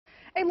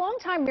A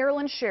longtime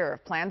Maryland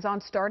sheriff plans on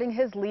starting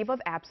his leave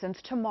of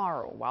absence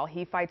tomorrow while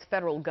he fights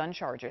federal gun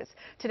charges.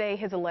 Today,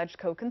 his alleged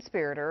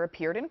co-conspirator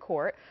appeared in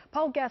court.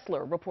 Paul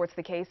Gessler reports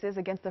the cases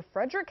against the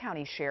Frederick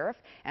County Sheriff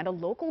and a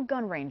local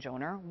gun range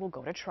owner will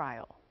go to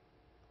trial.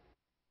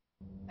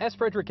 As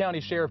Frederick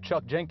County Sheriff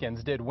Chuck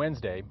Jenkins did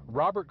Wednesday,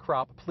 Robert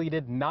Krop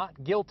pleaded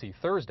not guilty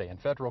Thursday in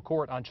federal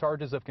court on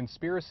charges of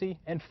conspiracy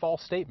and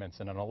false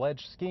statements in an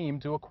alleged scheme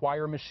to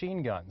acquire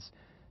machine guns.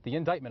 The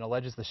indictment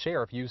alleges the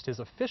sheriff used his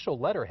official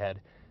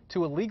letterhead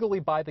to illegally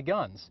buy the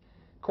guns.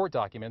 Court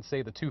documents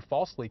say the two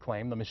falsely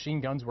claim the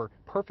machine guns were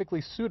perfectly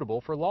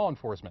suitable for law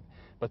enforcement,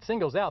 but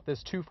singles out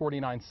this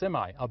 .249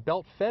 semi, a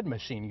belt-fed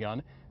machine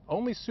gun,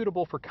 only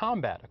suitable for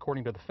combat,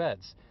 according to the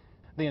feds.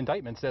 The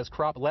indictment says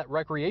Krop let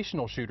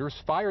recreational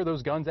shooters fire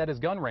those guns at his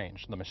gun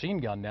range, the machine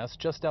gun nest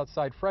just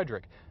outside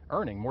Frederick,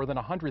 earning more than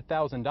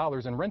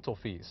 $100,000 in rental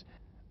fees.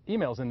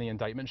 Emails in the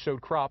indictment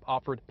showed Krop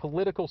offered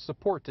political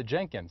support to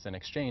Jenkins in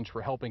exchange for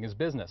helping his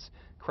business.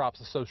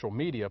 Krop's social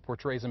media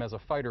portrays him as a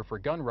fighter for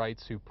gun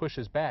rights who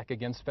pushes back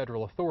against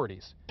federal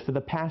authorities. For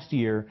the past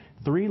year,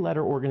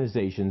 three-letter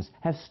organizations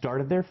have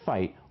started their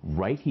fight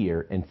right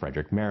here in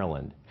Frederick,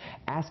 Maryland,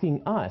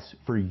 asking us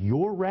for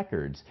your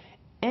records,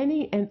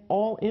 any and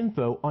all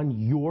info on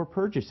your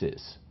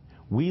purchases.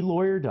 We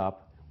lawyered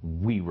up.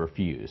 We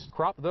refused.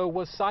 Krop, though,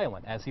 was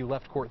silent as he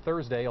left court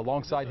Thursday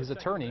alongside his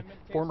attorney,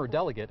 former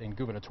delegate and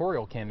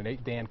gubernatorial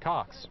candidate Dan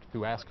Cox,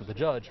 who asked the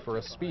judge for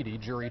a speedy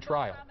jury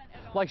trial.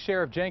 Like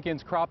Sheriff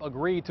Jenkins, Krop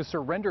agreed to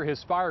surrender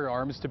his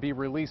firearms to be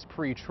released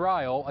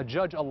pre-trial. A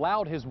judge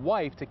allowed his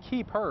wife to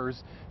keep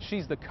hers.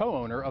 She's the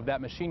co-owner of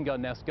that machine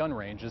gun nest gun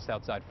range just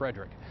outside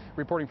Frederick.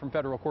 Reporting from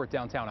federal court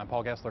downtown, I'm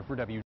Paul Gessler for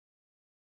WJ.